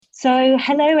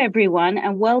Hello everyone,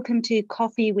 and welcome to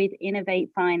Coffee with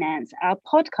Innovate Finance, our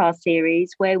podcast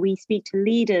series where we speak to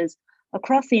leaders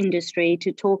across the industry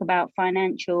to talk about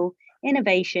financial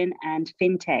innovation and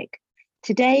fintech.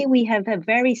 Today, we have a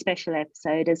very special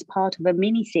episode as part of a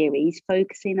mini series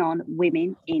focusing on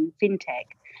women in fintech,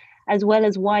 as well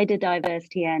as wider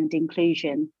diversity and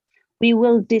inclusion. We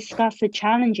will discuss the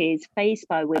challenges faced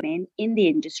by women in the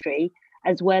industry,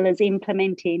 as well as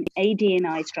implementing a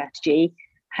D&I strategy,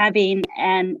 having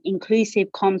an inclusive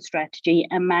comms strategy,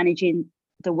 and managing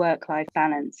the work-life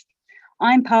balance.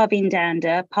 I'm Parveen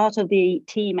Danda, part of the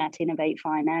team at Innovate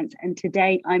Finance, and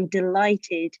today I'm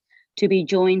delighted to be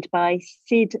joined by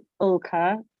Sid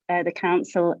Ulker, the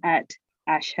counsel at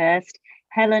Ashurst,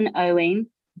 Helen Owen,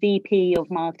 VP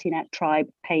of Marketing at Tribe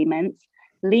Payments,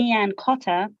 Leanne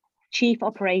Cotter, Chief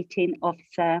Operating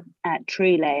Officer at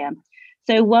TrueLayer.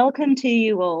 So welcome to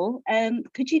you all.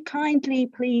 Could you kindly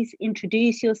please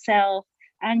introduce yourself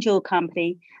and your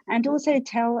company, and also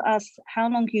tell us how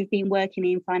long you've been working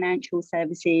in financial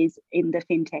services in the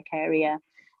fintech area?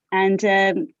 And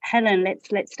Helen,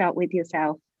 let's start with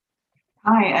yourself.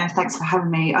 Hi, thanks for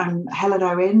having me. I'm Helen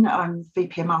Owen. I'm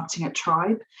VP of Marketing at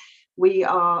Tribe. We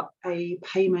are a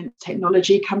payment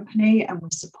technology company, and we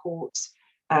support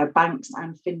banks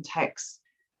and fintechs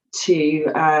to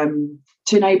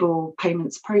enable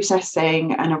payments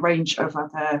processing and a range of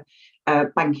other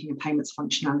banking and payments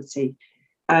functionality.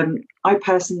 I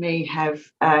personally have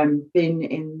been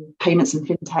in payments and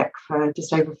fintech for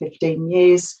just over 15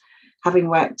 years, having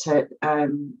worked at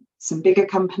some bigger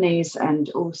companies and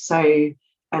also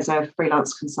as a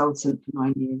freelance consultant for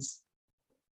 9 years.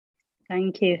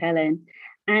 Thank you, Helen.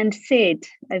 And Sid,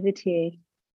 over to you.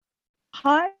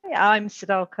 Hi, I'm Sid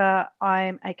Ulker.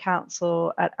 I'm a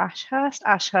counsel at Ashurst.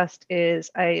 Ashurst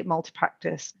is a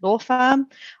multi-practice law firm.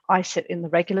 I sit in the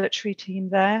regulatory team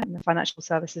there, in the financial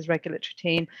services regulatory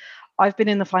team. I've been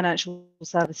in the financial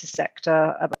services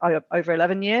sector over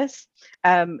 11 years,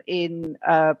 in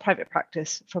private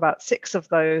practice for about 6 of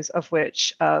those, of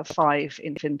which 5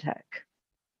 in fintech.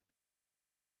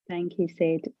 Thank you,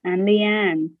 Sid. And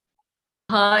Leanne.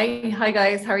 Hi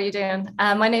guys, how are you doing?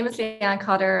 My name is Leanne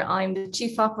Cotter. I'm the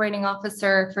Chief Operating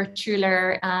Officer for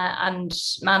TrueLayer and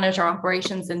manage our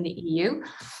operations in the EU.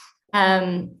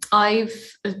 TrueLayer,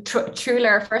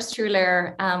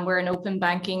 we're an open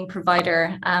banking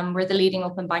provider. We're the leading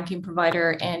open banking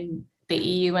provider in the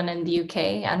EU and in the UK,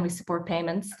 and we support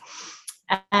payments.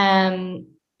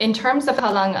 In terms of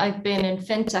how long I've been in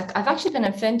fintech, I've actually been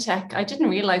in fintech. I didn't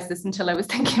realize this until I was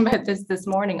thinking about this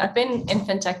morning. I've been in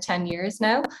fintech 10 years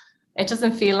now. It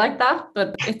doesn't feel like that,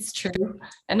 but it's true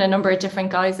in a number of different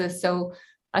guises. So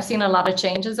I've seen a lot of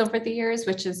changes over the years,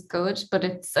 which is good, but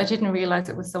I didn't realize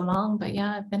it was so long. But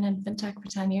yeah, I've been in fintech for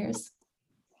 10 years.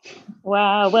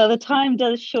 Wow, well, the time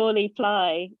does surely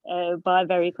fly by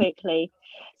very quickly.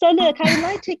 So look, I would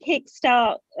like to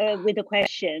kickstart with a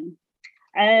question.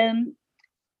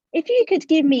 If you could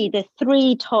give me the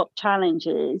 3 top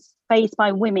challenges faced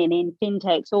by women in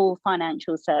fintechs or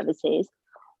financial services,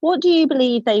 what do you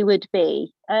believe they would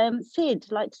be? Sid,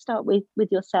 I'd like to start with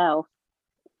yourself.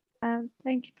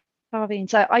 Thank you, Parveen.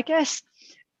 So I guess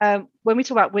when we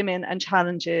talk about women and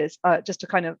challenges, just to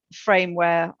kind of frame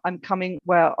where I'd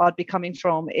be coming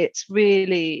from, it's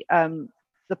really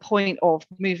the point of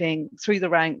moving through the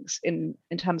ranks in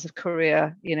terms of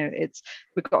career.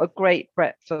 We've got a great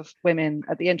breadth of women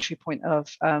at the entry point of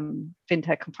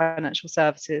fintech and financial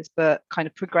services, but kind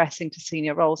of progressing to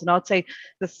senior roles. And I'd say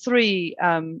the 3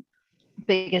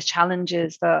 biggest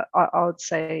challenges that I would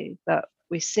say that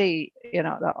we see,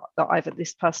 that I've at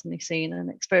least personally seen and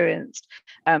experienced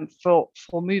for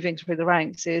moving through the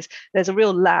ranks is there's a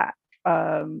real lack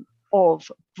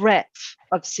of breadth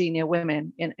of senior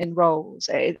women in roles.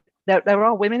 There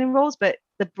are women in roles, but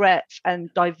the breadth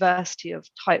and diversity of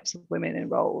types of women in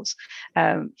roles.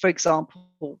 For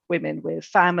example, women with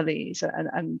families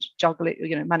and juggling,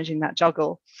 managing that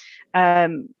juggle.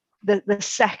 The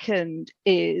second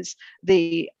is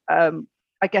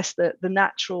I guess the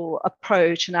natural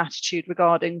approach and attitude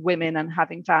regarding women and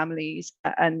having families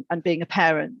and being a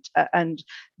parent, and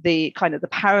the kind of the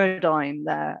paradigm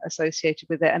there associated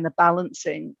with it, and the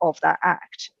balancing of that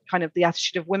act, kind of the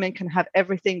attitude of women can have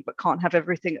everything but can't have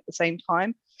everything at the same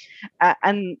time.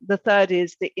 And the third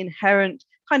is the inherent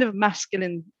kind of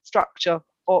masculine structure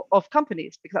of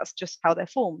companies, because that's just how they're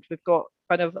formed. We've got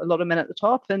kind of a lot of men at the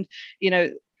top, and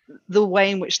the way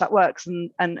in which that works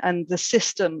and the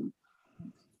system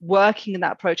working in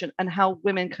that approach, and how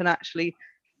women can actually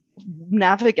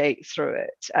navigate through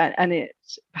it, and it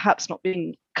perhaps not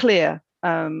being clear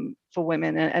for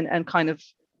women, and kind of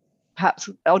perhaps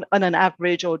on an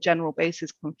average or general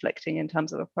basis conflicting in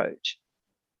terms of approach.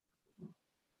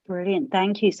 Brilliant,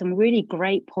 thank you. Some really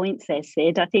great points there,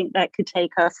 Sid. I think that could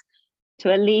take us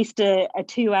to at least a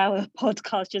 2-hour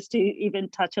podcast just to even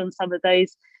touch on some of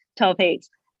those topics.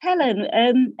 Helen,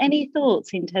 any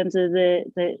thoughts in terms of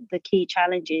the key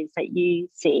challenges that you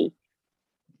see?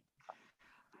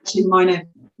 Actually, mine are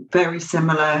very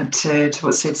similar to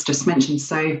what Sid's just mentioned.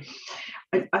 So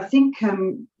I think,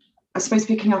 I suppose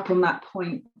picking up on that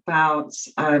point about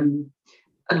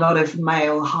a lot of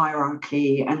male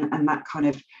hierarchy and that kind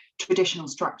of traditional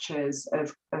structures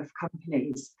of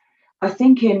companies, I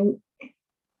think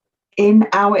in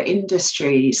our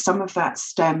industry, some of that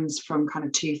stems from kind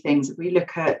of two things. If we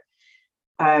look at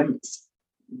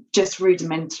just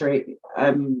rudimentary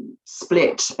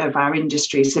split of our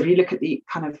industry, so if you look at the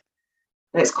kind of,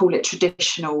 let's call it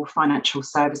traditional financial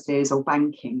services or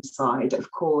banking side,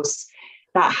 of course,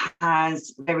 that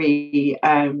has very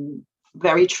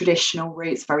traditional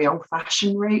roots, very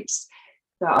old-fashioned roots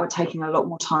that are taking a lot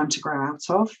more time to grow out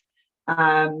of.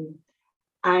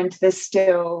 And there's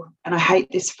still, and I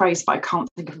hate this phrase, but I can't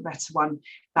think of a better one,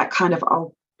 that kind of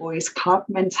old boys club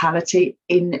mentality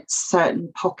in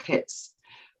certain pockets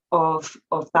of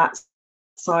that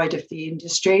side of the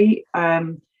industry.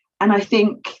 And I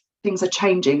think things are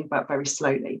changing, but very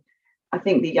slowly. I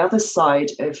think the other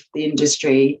side of the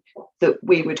industry that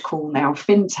we would call now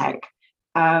fintech,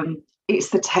 it's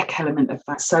the tech element of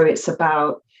that. So it's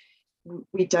about,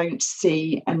 we don't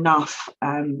see enough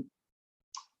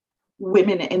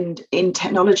women in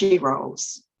technology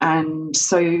roles, and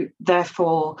so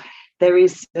therefore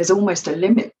there's almost a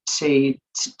limit to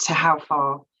how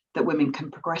far that women can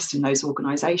progress in those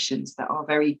organisations that are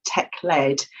very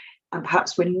tech-led, and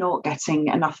perhaps we're not getting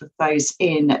enough of those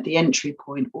in at the entry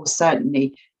point, or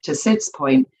certainly, to Sid's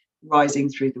point, rising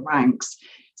through the ranks.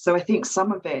 So I think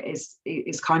some of it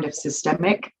is kind of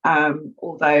systemic,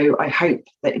 although I hope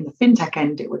that in the fintech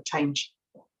end it would change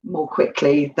more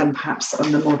quickly than perhaps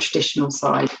on the more traditional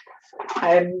side.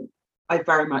 I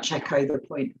very much echo the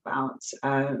point about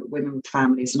women with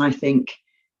families, and I think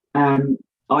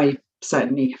I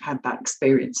certainly have had that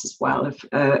experience as well of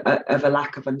a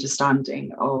lack of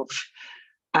understanding of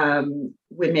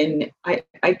women.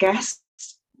 I guess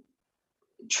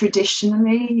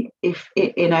traditionally, if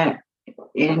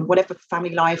in whatever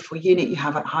family life or unit you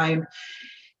have at home,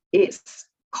 it's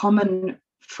common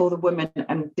for the woman,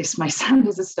 and this may sound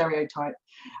as a stereotype,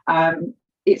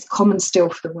 it's common still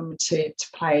for the woman to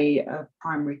play a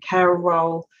primary carer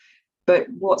role. But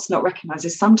what's not recognised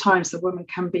is sometimes the woman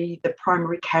can be the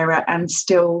primary carer and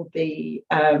still the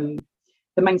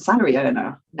main salary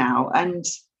earner now, and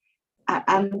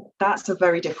that's a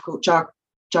very difficult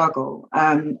juggle.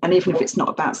 And even if it's not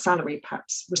about salary,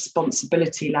 perhaps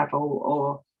responsibility level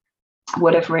or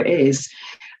whatever it is.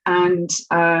 And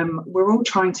we're all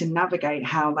trying to navigate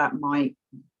how that might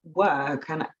work,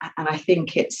 and I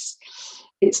think it's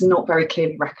not very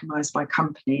clearly recognised by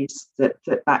companies that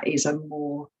is a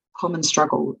more common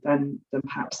struggle than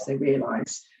perhaps they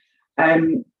realise.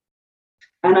 And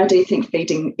I do think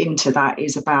feeding into that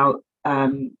is about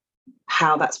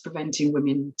how that's preventing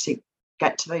women to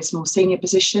get to those more senior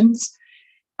positions,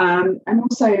 and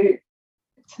also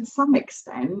to some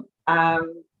extent,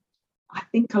 I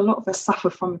think a lot of us suffer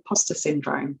from imposter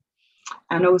syndrome,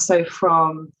 and also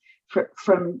from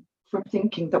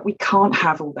thinking that we can't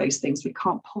have all those things, we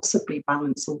can't possibly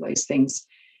balance all those things,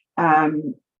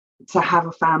 to have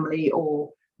a family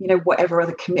or whatever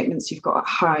other commitments you've got at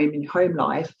home in home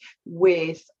life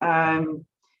with a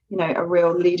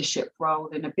real leadership role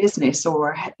in a business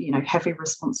or a heavy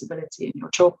responsibility in your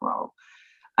job role.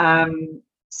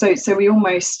 So we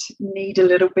almost need a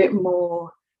little bit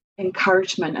more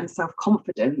encouragement and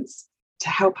self-confidence to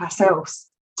help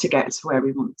ourselves to get to where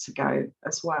we want to go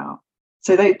as well.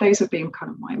 So those would be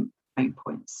kind of my main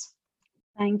points.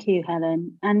 Thank you,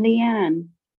 Helen. And Leanne?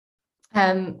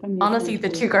 Honestly, the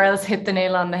two girls hit the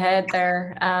nail on the head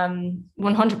there,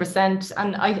 100%.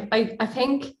 And I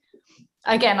think,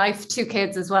 again, I have two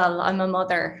kids as well. I'm a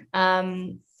mother.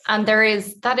 And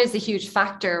that is a huge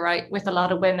factor, right, with a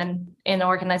lot of women in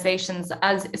organizations,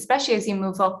 especially as you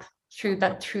move up through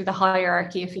the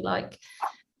hierarchy, if you like.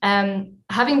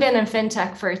 Having been in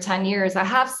fintech for 10 years, I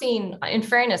have seen, in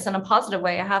fairness, in a positive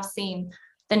way, I have seen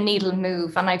the needle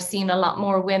move, and I've seen a lot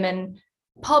more women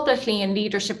publicly in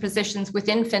leadership positions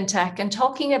within fintech and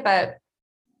talking about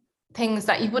things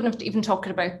that you wouldn't have even talked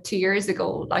about 2 years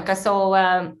ago. Like I saw,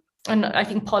 and I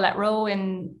think Paulette Rowe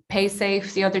in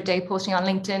PaySafe the other day posting on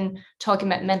LinkedIn talking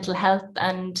about mental health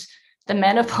and the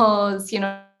menopause.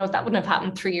 That wouldn't have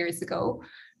happened 3 years ago.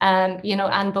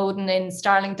 Anne Boden in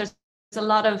Starling. There's a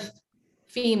lot of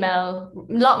a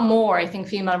lot more, I think,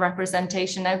 female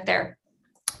representation out there.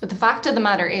 But the fact of the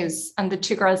matter is, and the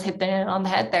two girls hit the nail on the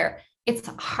head there, it's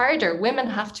harder. Women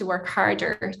have to work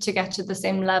harder to get to the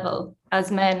same level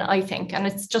as men, I think. And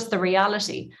it's just the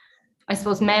reality. I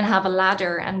suppose men have a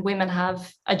ladder and women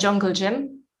have a jungle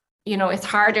gym. You know, it's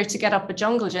harder to get up a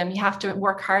jungle gym. You have to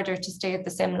work harder to stay at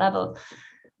the same level.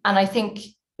 And I think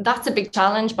that's a big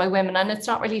challenge by women. And it's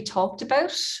not really talked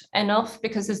about enough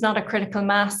because there's not a critical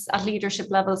mass at leadership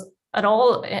levels at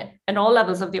all, in all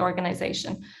levels of the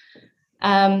organization.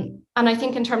 And I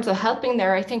think in terms of helping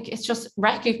there, I think it's just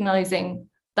recognizing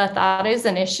that that is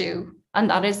an issue and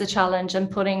that is a challenge,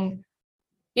 and putting,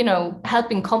 you know,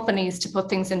 helping companies to put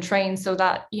things in train so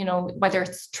that, you know, whether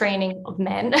it's training of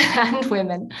men and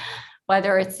women,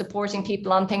 whether it's supporting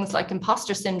people on things like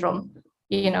imposter syndrome,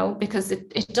 you know, because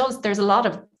it does, there's a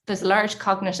large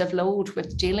cognitive load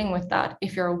with dealing with that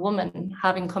if you're a woman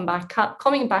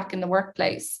coming back in the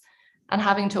workplace and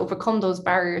having to overcome those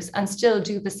barriers and still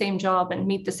do the same job and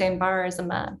meet the same bar as a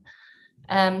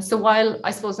man. So while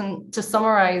I suppose, and to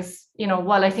summarize, you know,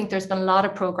 while I think there's been a lot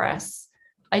of progress,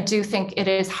 I do think it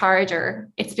is harder.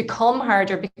 It's become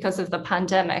harder because of the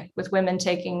pandemic, with women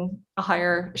taking a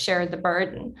higher share of the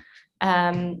burden.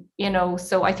 You know,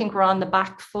 so I think we're on the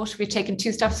back foot. We've taken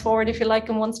 2 steps forward, if you like,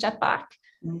 and 1 step back.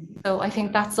 So I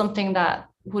think that's something that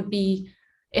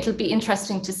it'll be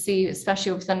interesting to see,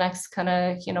 especially over the next kind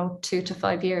of, you know, 2 to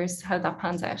 5 years, how that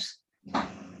pans out.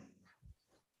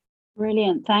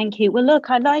 Brilliant, thank you. Well, look,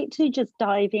 I'd like to just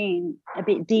dive in a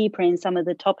bit deeper in some of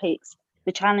the topics,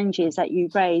 the challenges that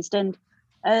you've raised. And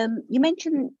you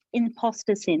mentioned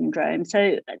imposter syndrome.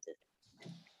 So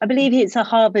I believe it's a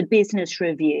Harvard Business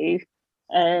Review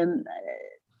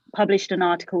published an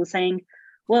article saying,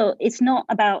 well, it's not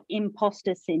about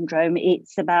imposter syndrome,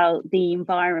 it's about the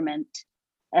environment.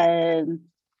 And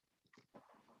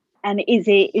is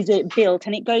it built?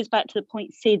 And it goes back to the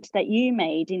point, Sid, that you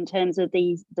made in terms of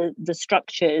the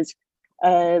structures,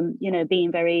 you know,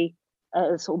 being very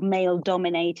sort of male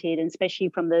dominated, and especially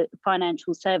from the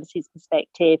financial services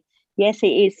perspective. Yes, it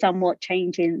is somewhat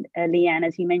changing, Leanne,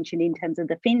 as you mentioned, in terms of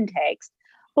the fintechs.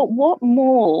 But what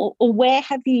more, or where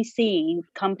have you seen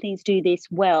companies do this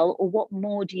well, or what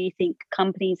more do you think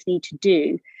companies need to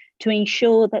do to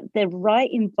ensure that the right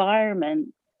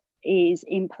environment is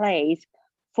in place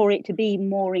for it to be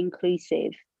more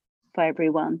inclusive for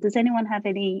everyone? Does anyone have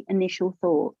any initial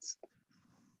thoughts?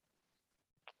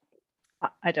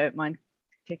 I don't mind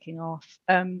kicking off.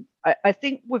 I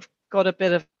think we've got a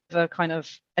bit of a kind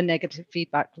of a negative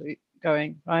feedback loop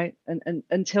going, right? And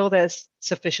until there's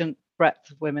sufficient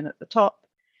breadth of women at the top,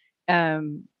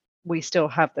 we still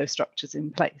have those structures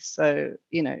in place. So,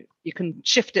 you know, you can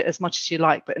shift it as much as you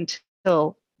like, but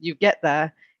until you get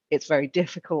there, it's very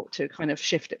difficult to kind of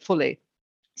shift it fully.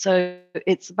 So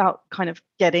it's about kind of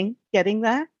getting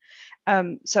there.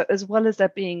 So as well as there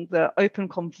being the open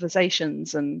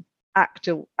conversations and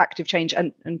active change,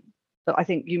 and I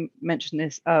think you mentioned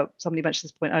this, somebody mentioned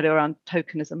this point earlier around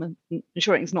tokenism, and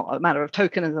ensuring it's not a matter of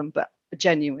tokenism, but a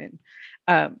genuine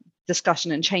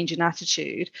discussion and change in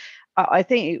attitude. I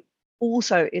think it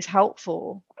also is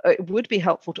helpful, it would be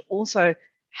helpful to also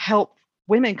help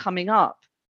women coming up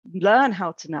learn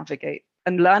how to navigate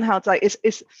and learn how to, like,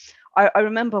 I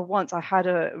remember once I had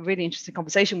a really interesting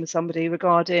conversation with somebody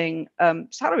regarding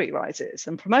salary rises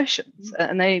and promotions,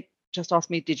 and they just asked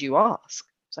me, did you ask?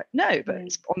 It's like, no, but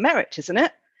it's on merit, isn't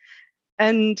it?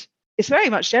 And it's very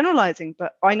much generalizing,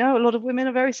 but I know a lot of women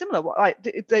are very similar. Like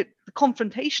the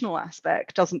confrontational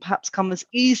aspect doesn't perhaps come as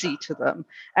easy to them,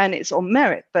 and it's on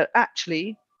merit, but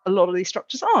actually a lot of these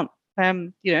structures aren't.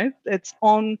 You know, it's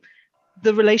on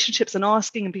the relationships and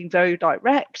asking and being very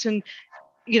direct, and,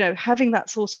 you know, having that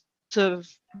sort of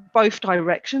both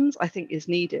directions, I think, is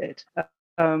needed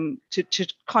to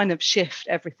kind of shift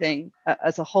everything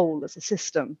as a whole, as a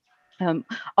system.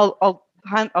 I'll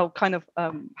hand over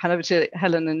to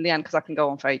Helen and Leanne, because I can go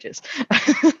on for ages.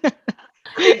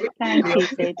 Thank you,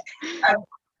 Sid.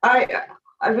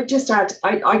 I would just add,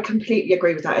 I completely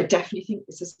agree with that. I definitely think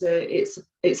this is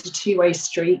it's a two-way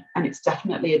street, and it's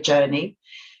definitely a journey.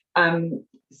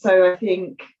 So I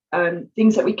think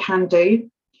things that we can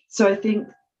do. So I think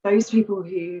those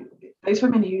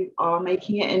women who are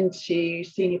making it into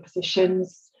senior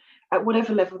positions at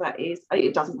whatever level that is,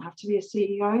 it doesn't have to be a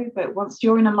CEO, but once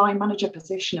you're in a line manager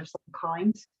position of some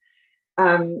kind,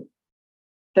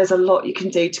 there's a lot you can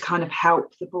do to kind of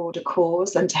help the broader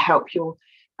cause and to help your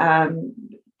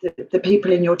the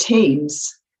people in your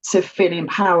teams to feel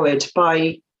empowered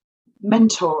by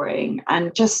mentoring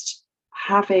and just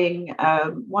having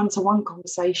one-to-one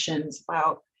conversations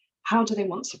about how do they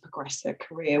want to progress their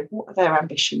career? What are their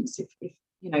ambitions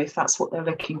if that's what they're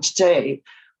looking to do?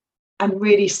 And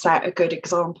really set a good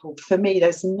example. For me,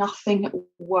 there's nothing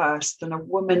worse than a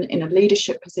woman in a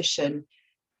leadership position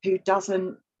who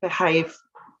doesn't behave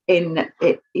in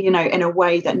a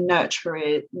way that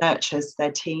nurtures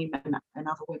their team and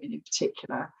other women in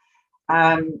particular.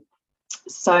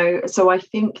 So I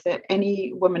think that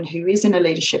any woman who is in a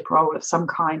leadership role of some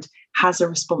kind has a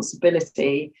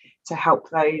responsibility to help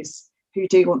those who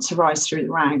do want to rise through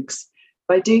the ranks.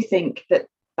 But I do think that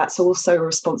that's also a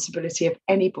responsibility of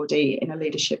anybody in a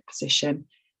leadership position.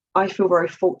 I feel very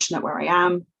fortunate where I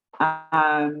am,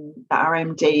 that our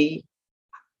MD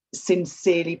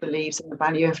sincerely believes in the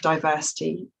value of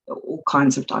diversity, all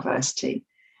kinds of diversity.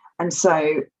 And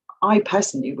so I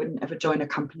personally wouldn't ever join a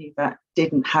company that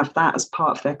didn't have that as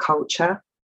part of their culture.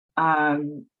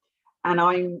 And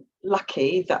I'm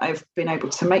lucky that I've been able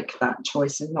to make that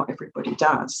choice, and not everybody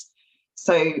does.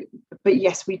 So, but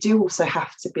yes, we do also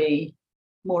have to be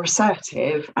more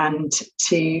assertive and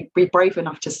to be brave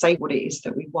enough to say what it is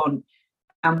that we want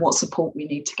and what support we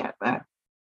need to get there.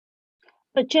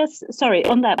 But just, sorry,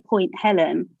 on that point,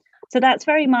 Helen, so that's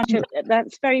very much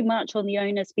on the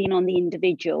onus being on the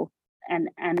individual and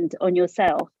on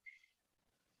yourself.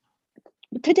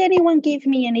 Could anyone give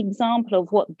me an example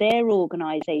of what their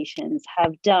organizations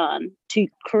have done to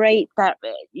create that,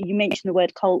 you mentioned the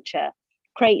word culture,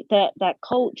 create that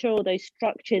culture or those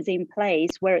structures in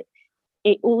place where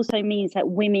it also means that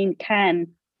women can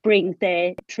bring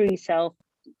their true self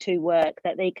to work,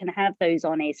 that they can have those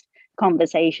honest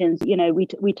conversations.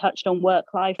 We touched on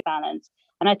work-life balance,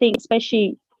 and I think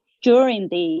especially during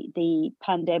the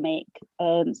pandemic,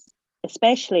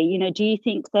 especially, do you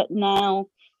think that now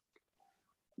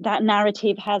that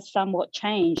narrative has somewhat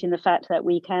changed in the fact that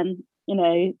we can,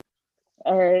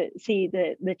 see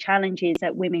the challenges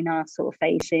that women are sort of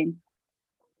facing?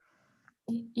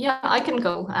 Yeah, I can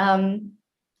go.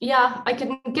 I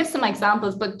can give some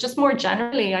examples, but just more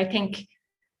generally, I think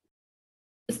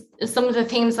some of the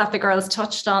themes that the girls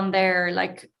touched on there,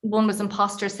 like one was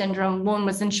imposter syndrome, one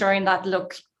was ensuring that,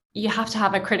 look, you have to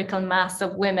have a critical mass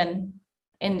of women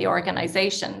in the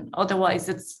organization. Otherwise,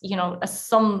 it's,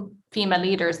 some female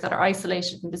leaders that are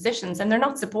isolated in positions and they're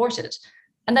not supported.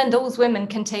 And then those women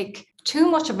can take too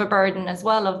much of a burden as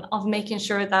well of making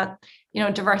sure that,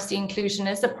 diversity inclusion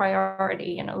is a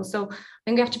priority, So I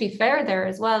think we have to be fair there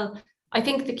as well. I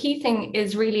think the key thing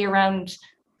is really around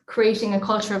creating a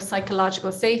culture of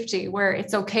psychological safety where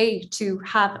it's okay to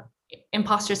have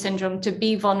imposter syndrome, to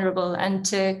be vulnerable, and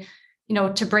to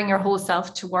bring your whole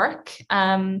self to work.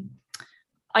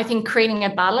 I think creating a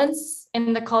balance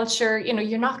in the culture,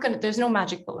 there's no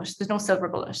magic bullet, there's no silver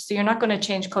bullet. So you're not going to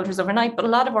change cultures overnight, but a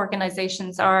lot of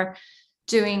organizations are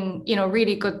doing,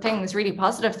 really good things, really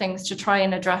positive things to try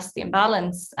and address the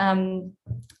imbalance.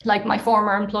 Like my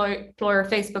former employer,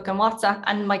 Facebook and WhatsApp,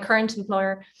 and my current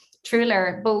employer,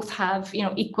 Truler, both have,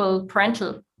 equal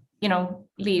parental,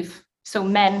 leave. So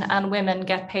men and women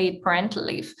get paid parental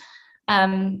leave.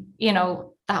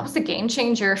 That was a game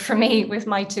changer for me with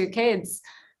my two kids.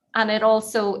 And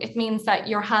it means that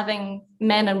you're having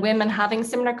men and women having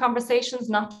similar conversations,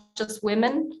 not just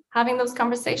women having those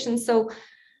conversations. So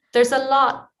there's a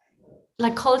lot,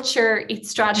 like culture eats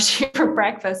strategy for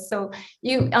breakfast. So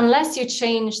unless you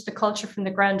change the culture from the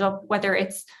ground up, whether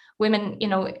it's women,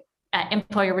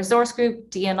 employer resource group,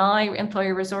 D&I,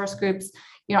 employer resource groups,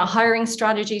 hiring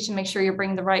strategy to make sure you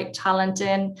bring the right talent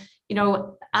in,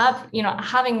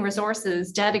 having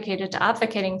resources dedicated to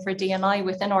advocating for D&I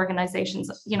within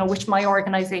organizations, which my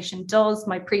organization does,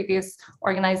 my previous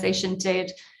organization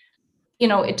did.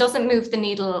 It doesn't move the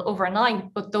needle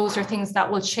overnight, but those are things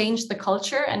that will change the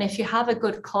culture. And if you have a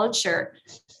good culture,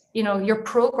 your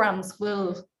programs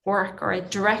will work, or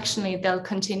directionally they'll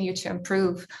continue to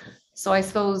improve. So I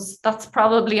suppose that's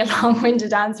probably a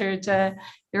long-winded answer to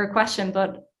your question,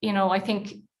 but I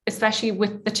think especially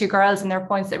with the two girls and their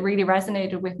points, that really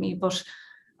resonated with me. But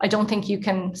I don't think you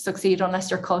can succeed unless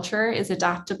your culture is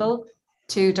adaptable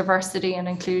to diversity and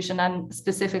inclusion, and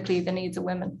specifically the needs of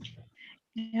women.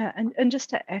 Yeah, and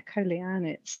just to echo Leanne,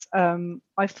 it's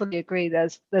I fully agree.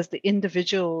 There's the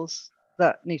individuals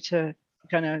that need to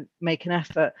kind of make an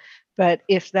effort, but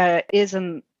if there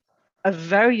isn't a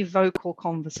very vocal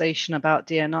conversation about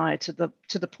D&I to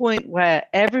the point where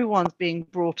everyone's being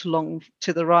brought along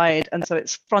to the ride, and so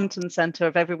it's front and center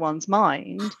of everyone's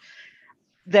mind,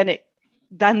 then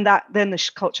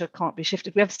the culture can't be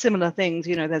shifted. We have similar things,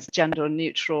 there's gender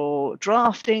neutral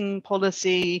drafting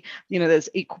policy, there's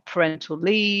equal parental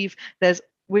leave.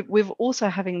 We've also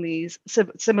having these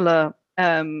similar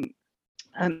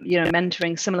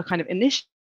mentoring, similar kind of initiatives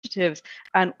initiatives.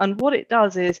 And what it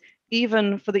does is,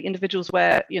 even for the individuals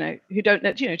where, who don't,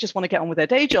 just want to get on with their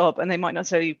day job and they might not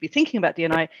necessarily be thinking about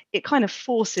D&I, it kind of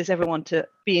forces everyone to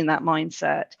be in that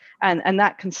mindset, and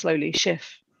that can slowly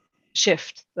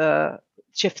shift the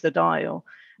dial.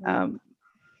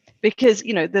 Because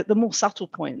the more subtle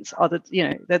points are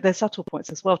they're subtle points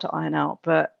as well to iron out,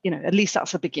 but at least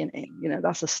that's a beginning,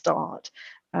 that's a start.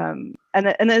 And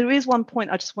there is one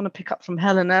point I just want to pick up from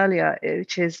Helen earlier,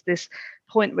 which is this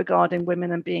point regarding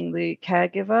women and being the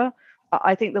caregiver.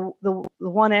 I think the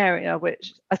one area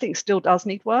which I think still does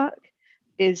need work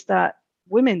is that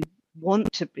women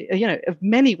want to be,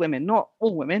 many women, not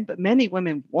all women, but many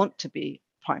women want to be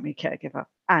primary caregiver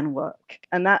and work,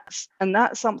 and that's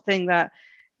something that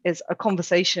is a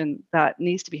conversation that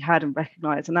needs to be had and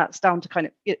recognized. And that's down to kind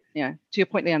of, to your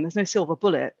point, Leanne, there's no silver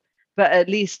bullet, but at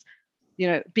least,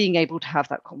 being able to have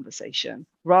that conversation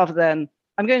rather than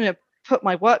I'm going to put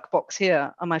my work box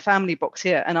here and my family box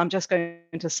here, and I'm just going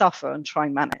to suffer and try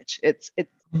and manage.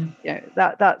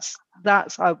 That's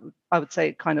I would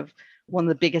say kind of one of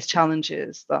the biggest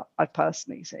challenges that I've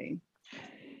personally seen.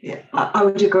 Yeah, I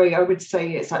would agree. I would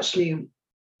say it's actually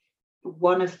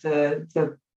one of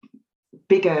the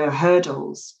bigger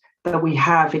hurdles that we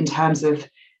have in terms of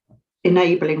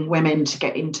enabling women to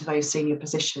get into those senior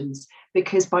positions,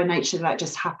 because by nature that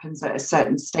just happens at a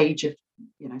certain stage of,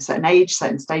 certain age,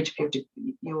 certain stage of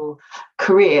your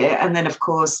career. And then of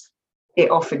course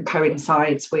it often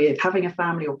coincides with having a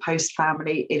family or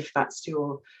post-family, if that's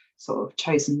your sort of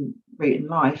chosen route in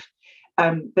life.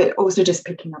 But also just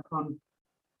picking up on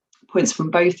points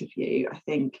from both of you, I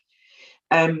think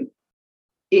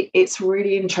it's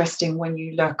really interesting when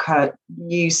you look at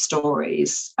news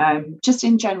stories, just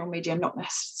in general media, not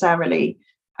necessarily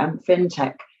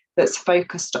fintech, that's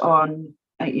focused on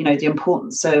the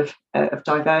importance of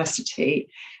diversity,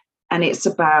 and it's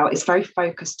very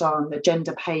focused on the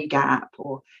gender pay gap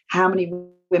or how many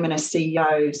women are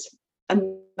CEOs, and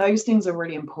those things are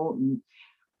really important.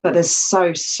 But there's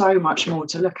so much more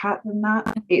to look at than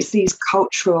that. It's these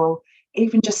cultural,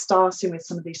 even just starting with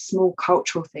some of these small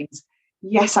cultural things.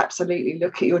 Yes, absolutely.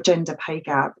 Look at your gender pay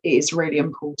gap. It is really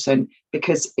important,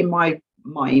 because in my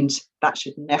mind, that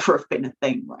should never have been a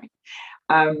thing, right?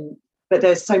 But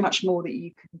there's so much more that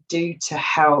you can do to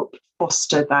help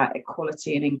foster that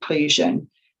equality and inclusion.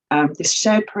 This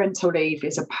shared parental leave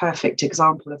is a perfect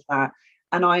example of that.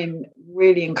 And I'm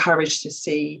really encouraged to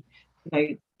see,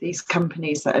 these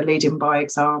companies that are leading by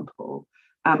example.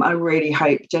 I really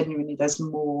hope genuinely there's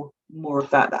more of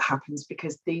that happens,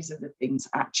 because these are the things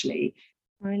actually.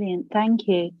 Brilliant, thank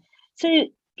you. So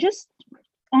just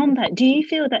on that, do you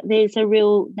feel that there's a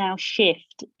real now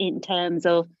shift in terms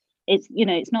of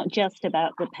it's not just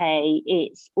about the pay,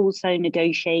 it's also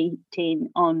negotiating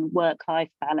on work-life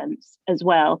balance as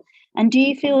well? And do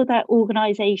you feel that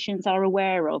organizations are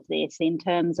aware of this in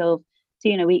terms of, so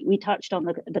we touched on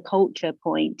the culture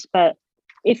point, but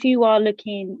if you are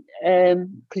looking,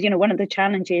 because one of the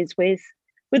challenges with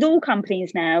all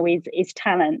companies now is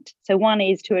talent. So one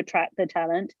is to attract the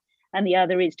talent and the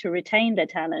other is to retain the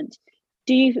talent.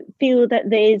 Do you feel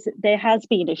that there has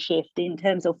been a shift in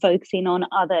terms of focusing on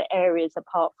other areas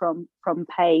apart from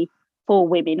pay for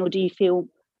women, or do you feel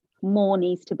more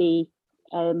needs to be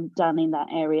done in that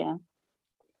area?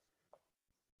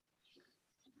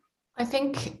 I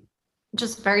think,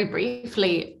 just very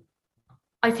briefly,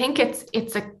 I think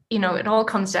it's a, it all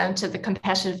comes down to the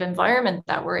competitive environment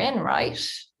that we're in, right?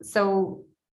 So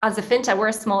as a fintech, we're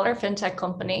a smaller fintech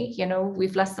company,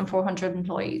 we've less than 400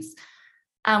 employees,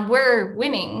 and we're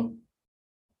winning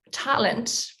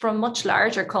talent from much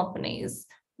larger companies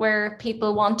where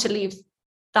people want to leave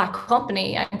that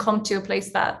company and come to a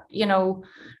place that,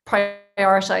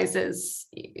 prioritizes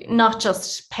not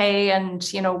just pay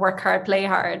and, work hard, play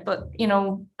hard, but,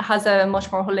 has a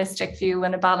much more holistic view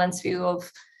and a balanced view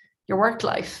of your work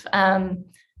life.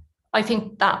 I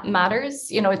think that matters,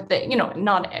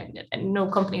 no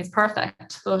company is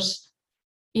perfect, but,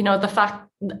 the fact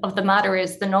of the matter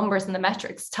is the numbers and the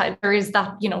metrics. There is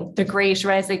that, the great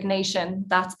resignation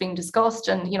that's being discussed,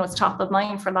 and, it's top of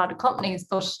mind for a lot of companies,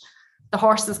 but the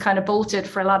horse is kind of bolted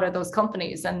for a lot of those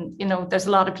companies. And, there's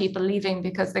a lot of people leaving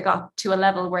because they got to a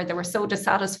level where they were so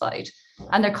dissatisfied,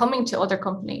 and they're coming to other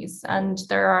companies. And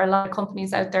there are a lot of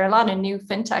companies out there, a lot of new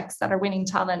fintechs that are winning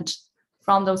talent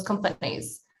from those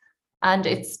companies. And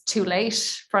it's too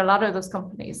late for a lot of those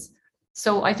companies.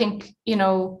 So I think,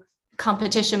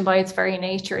 competition by its very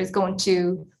nature is going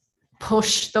to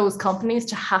push those companies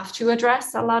to have to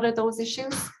address a lot of those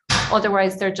issues.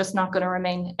 Otherwise, they're just not going to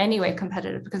remain anyway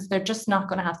competitive, because they're just not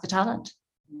going to have the talent.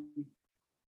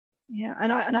 Yeah,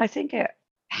 and I think it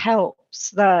helps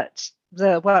that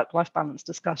the work-life balance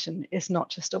discussion is not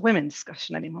just a women's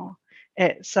discussion anymore.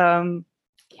 It's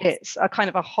it's a kind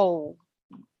of a whole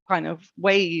kind of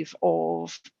wave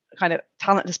of kind of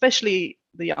talent, especially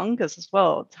the youngers as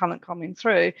well, talent coming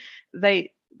through.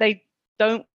 They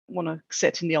don't want to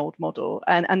sit in the old model,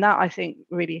 and that I think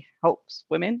really helps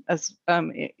women as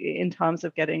in terms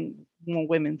of getting more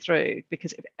women through,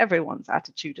 because if everyone's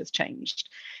attitude has changed,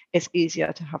 it's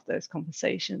easier to have those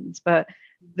conversations. But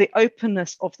the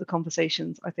openness of the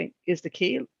conversations, I think, is the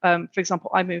key. For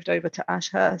example, I moved over to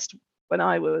Ashurst when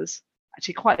I was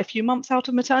actually quite a few months out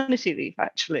of maternity leave,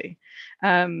 actually,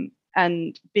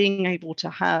 and being able to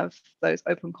have those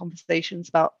open conversations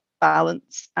about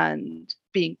balance and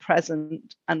being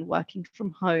present and working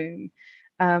from home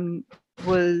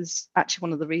was actually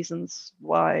one of the reasons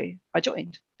why I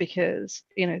joined, because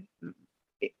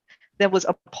there was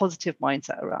a positive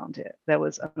mindset around it, there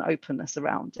was an openness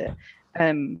around it,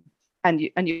 and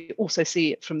you also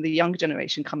see it from the younger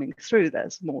generation coming through.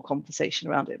 There's more conversation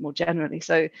around it more generally.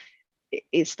 So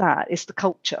it's the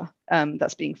culture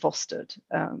that's being fostered.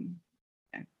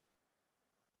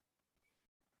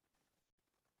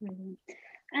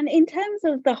 And in terms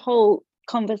of the whole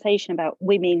conversation about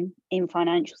women in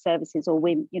financial services, or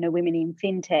women in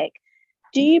fintech,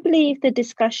 do you believe the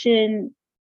discussion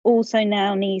also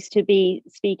now needs to be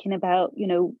speaking about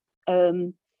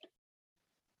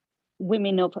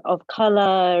women of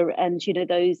color, and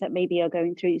those that maybe are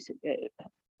going through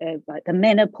like the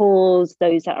menopause,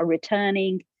 those that are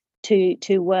returning to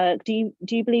work? Do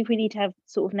you believe we need to have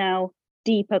sort of now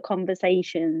deeper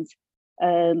conversations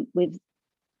with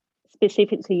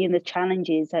specifically in the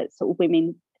challenges that sort of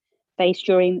women face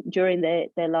during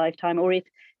their lifetime? Or if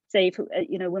a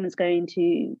woman's going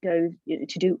to go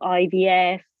to do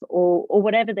IVF or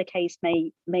whatever the case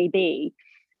may be,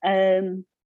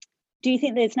 do you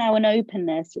think there's now an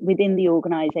openness within the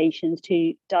organizations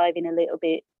to dive in a little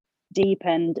bit deep,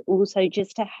 and also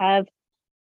just to have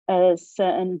a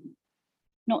certain,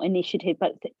 not initiative,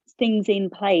 but things in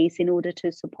place in order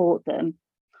to support them?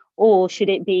 Or should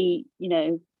it be,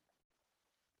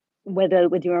 whether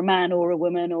you're a man or a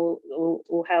woman, or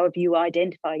however you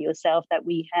identify yourself, that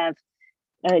we have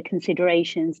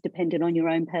considerations depending on your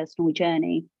own personal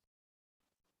journey?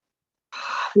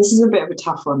 This is a bit of a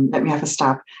tough one. Let me have a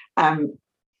stab. Thanks,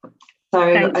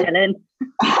 Helen.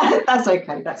 That's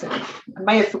okay. I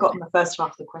may have forgotten the first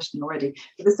half of the question already.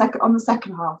 But on the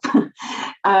second half,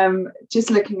 just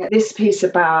looking at this piece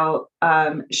about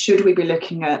should we be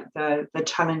looking at the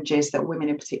challenges that women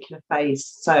in particular face?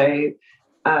 So,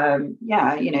 people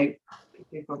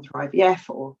who've gone through IVF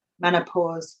or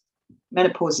menopause.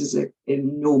 Menopause is an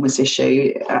enormous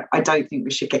issue. I don't think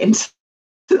we should get into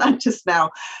that just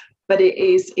now. But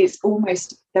it's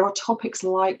almost, there are topics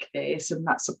like this, and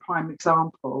that's a prime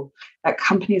example that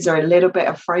companies are a little bit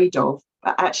afraid of,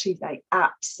 but actually they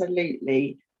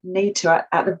absolutely need to,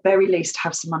 at the very least,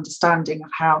 have some understanding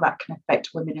of how that can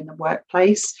affect women in the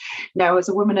workplace. Now, as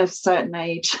a woman of a certain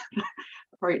age,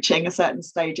 approaching a certain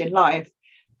stage in life,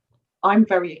 I'm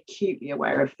very acutely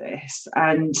aware of this,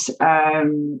 and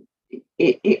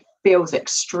it feels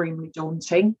extremely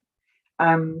daunting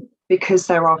because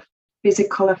there are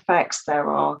physical effects, there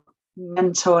are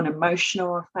mental and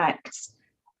emotional effects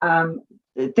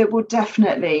that will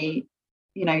definitely,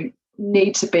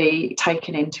 need to be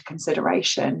taken into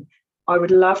consideration. I would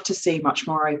love to see much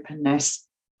more openness.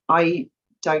 I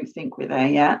don't think we're there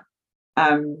yet.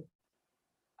 I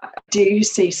do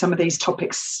see some of these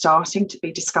topics starting to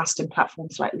be discussed in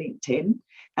platforms like LinkedIn,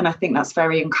 and I think that's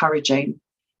very encouraging,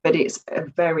 but it's a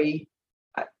very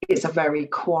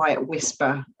quiet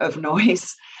whisper of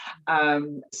noise.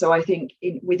 So I think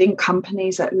within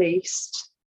companies, at least,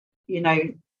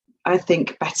 I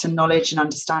think better knowledge and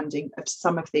understanding of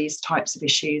some of these types of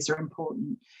issues are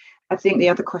important. I think the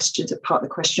other part of the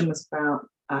question was about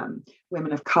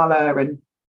women of colour, and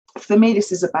for me,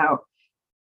 this is about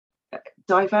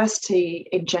diversity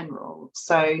in general.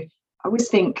 So I always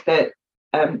think that,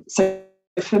 so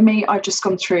for me, I've just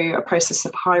gone through a process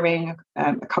of hiring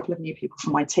a couple of new people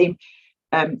for my team.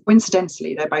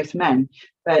 Coincidentally, they're both men.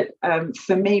 But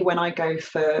for me, when I go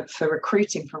for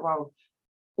recruiting for a role,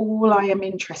 all I am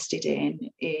interested in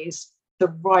is the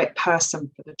right person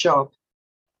for the job,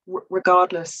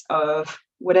 regardless of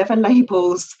whatever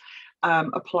labels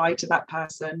apply to that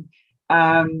person.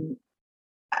 And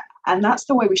that's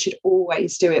the way we should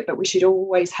always do it. But we should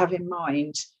always have in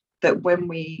mind that when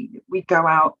we go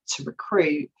out to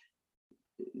recruit,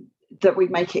 that we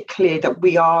make it clear that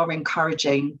we are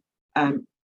encouraging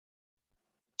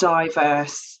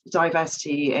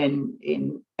diversity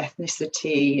in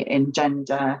ethnicity, in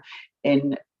gender,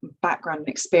 in background and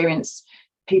experience.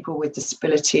 people with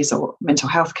disabilities or mental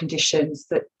health conditions,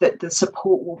 that the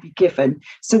support will be given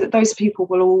so that those people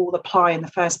will all apply in the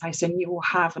first place, and you will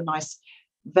have a nice,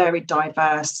 very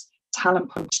diverse talent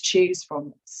pool to choose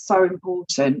from. So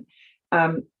important.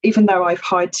 Even though I've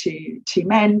hired two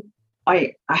men,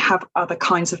 I have other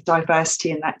kinds of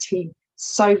diversity in that team.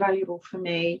 So valuable for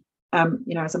me.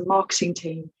 As a marketing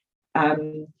team,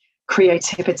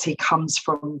 creativity comes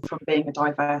from being a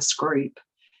diverse group,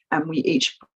 and we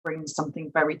each bring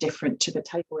something very different to the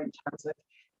table in terms of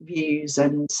views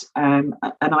and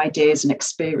ideas and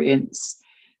experience,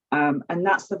 and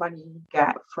that's the value you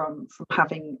get from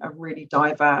having a really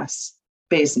diverse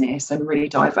business and really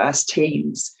diverse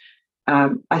teams.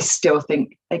 I still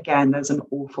think, again, there's an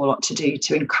awful lot to do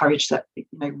to encourage that,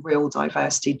 real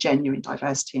diversity, genuine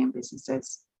diversity in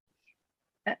businesses.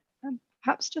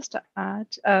 Perhaps just to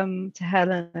add to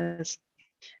Helena's,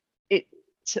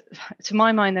 to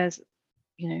my mind, there's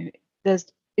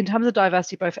in terms of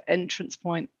diversity, both at entrance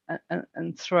point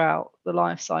and throughout the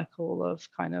life cycle of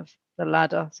kind of the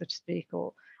ladder, so to speak,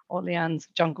 or Leanne's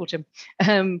jungle gym.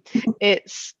 I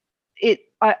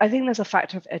think there's a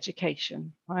factor of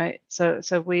education, right? So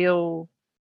we all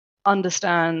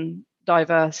understand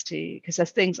diversity because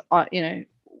there's things,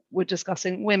 we're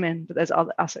discussing women, but there's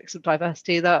other aspects of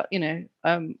diversity that,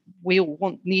 we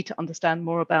all need to understand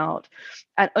more about,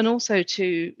 and also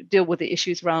to deal with the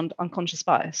issues around unconscious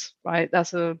bias, right?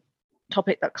 That's a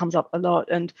topic that comes up a lot.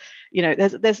 And,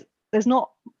 there's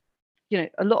not,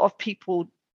 a lot of people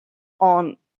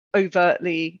aren't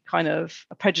overtly kind of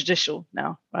prejudicial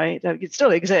now, right? It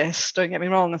still exists, don't get me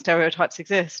wrong, and stereotypes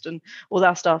exist and all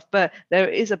that stuff, but there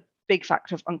is a big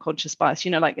factor of unconscious bias,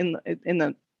 like in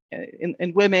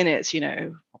women, it's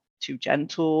too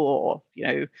gentle,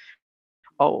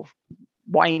 or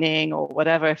whining or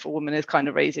whatever, if a woman is kind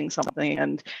of raising something,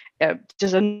 and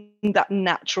just that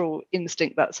natural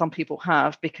instinct that some people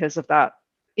have because of that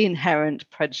inherent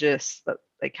prejudice that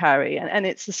they carry, and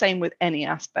it's the same with any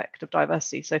aspect of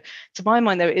diversity. So to my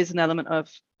mind, there is an element of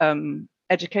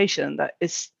education that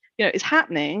is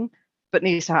happening but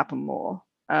needs to happen more.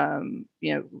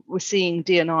 We're seeing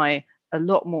D&I a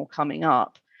lot more coming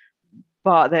up,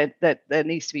 but there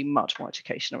needs to be much more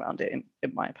education around it,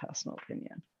 in my personal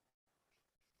opinion.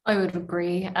 I would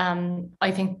agree.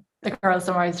 I think the girl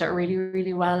summarized it really,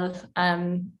 really well.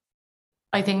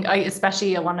 I think I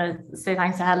want to say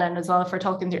thanks to Helen as well for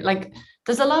talking through. Like,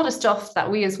 there's a lot of stuff that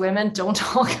we as women don't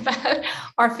talk about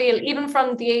or feel, even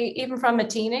from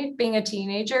being a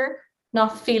teenager,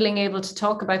 not feeling able to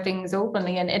talk about things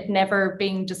openly and it never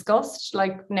being discussed.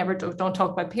 Like, don't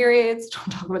talk about periods, don't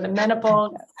talk about the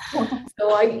menopause.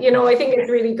 So I think it's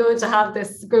really good to have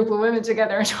this group of women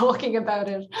together and talking about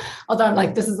it. Although I'm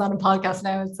like, this is on a podcast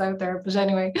now, it's out there. But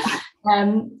anyway,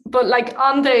 but like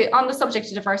on the subject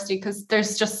of diversity, because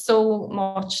there's just so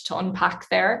much to unpack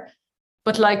there.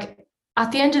 But like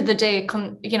at the end of the day,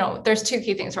 there's two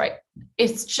key things, right?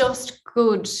 It's just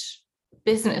good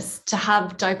business to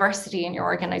have diversity in your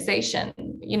organization.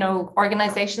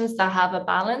 Organizations that have a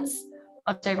balance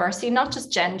of diversity, not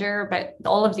just gender, but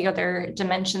all of the other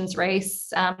dimensions,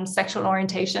 race, sexual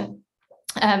orientation.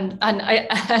 And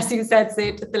as you said,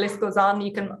 Sid, the list goes on.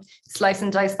 You can slice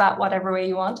and dice that whatever way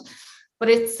you want. But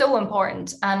it's so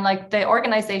important. And like the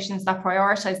organizations that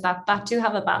prioritize that do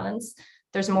have a balance.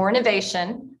 There's more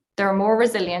innovation, they're more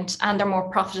resilient, and they're more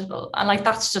profitable. And like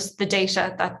that's just the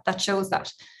data that shows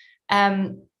that.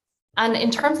 And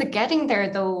in terms of getting there,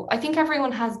 though, I think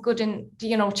everyone has to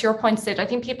your point, Sid, I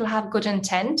think people have good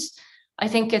intent. I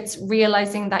think it's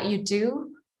realizing that you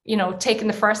do, taking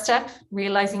the first step,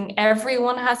 realizing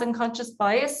everyone has unconscious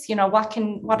bias.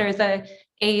 What are the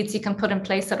aids you can put in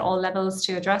place at all levels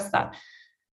to address that?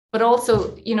 But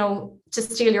also, to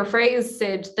steal your phrase,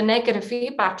 Sid, the negative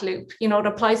feedback loop, it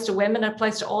applies to women, it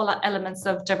applies to all elements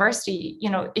of diversity.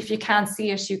 If you can't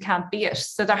see it, you can't be it.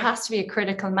 So there has to be a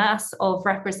critical mass of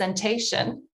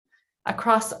representation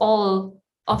across all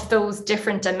of those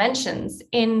different dimensions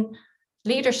in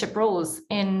leadership roles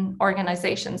in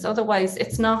organizations. Otherwise,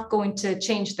 it's not going to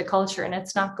change the culture, and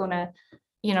it's not going to,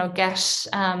 get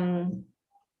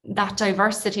that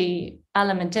diversity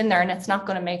element in there, and it's not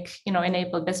going to make,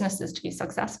 enable businesses to be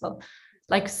successful.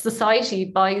 Like, society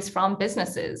buys from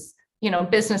businesses.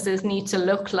 Businesses need to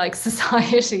look like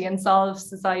society and solve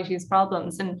society's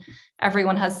problems. And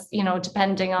everyone has,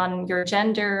 depending on your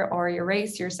gender or your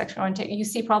race, your sexual orientation, you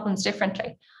see problems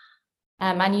differently.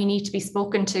 And you need to be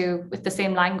spoken to with the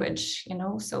same language,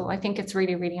 so I think it's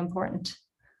really, really important.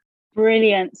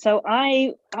 Brilliant. So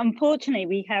unfortunately,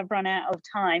 we have run out of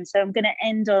time. So I'm going to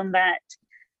end on that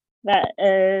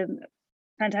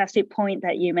fantastic point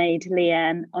that you made,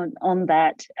 Leanne, on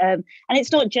that. And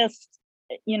it's not just,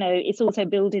 it's also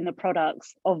building the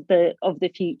products of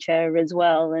the future as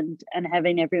well, and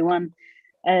having everyone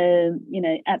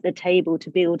at the table to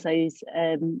build those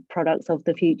products of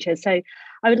the future. So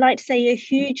I would like to say a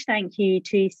huge thank you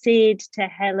to Sid, to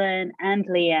Helen and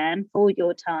Leanne for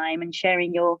your time and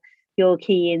sharing your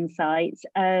key insights.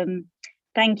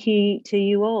 Thank you to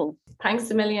you all.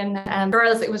 Thanks a million.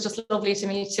 Girls, it was just lovely to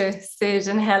meet you, Sid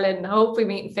and Helen. I hope we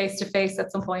meet face to face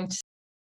at some point.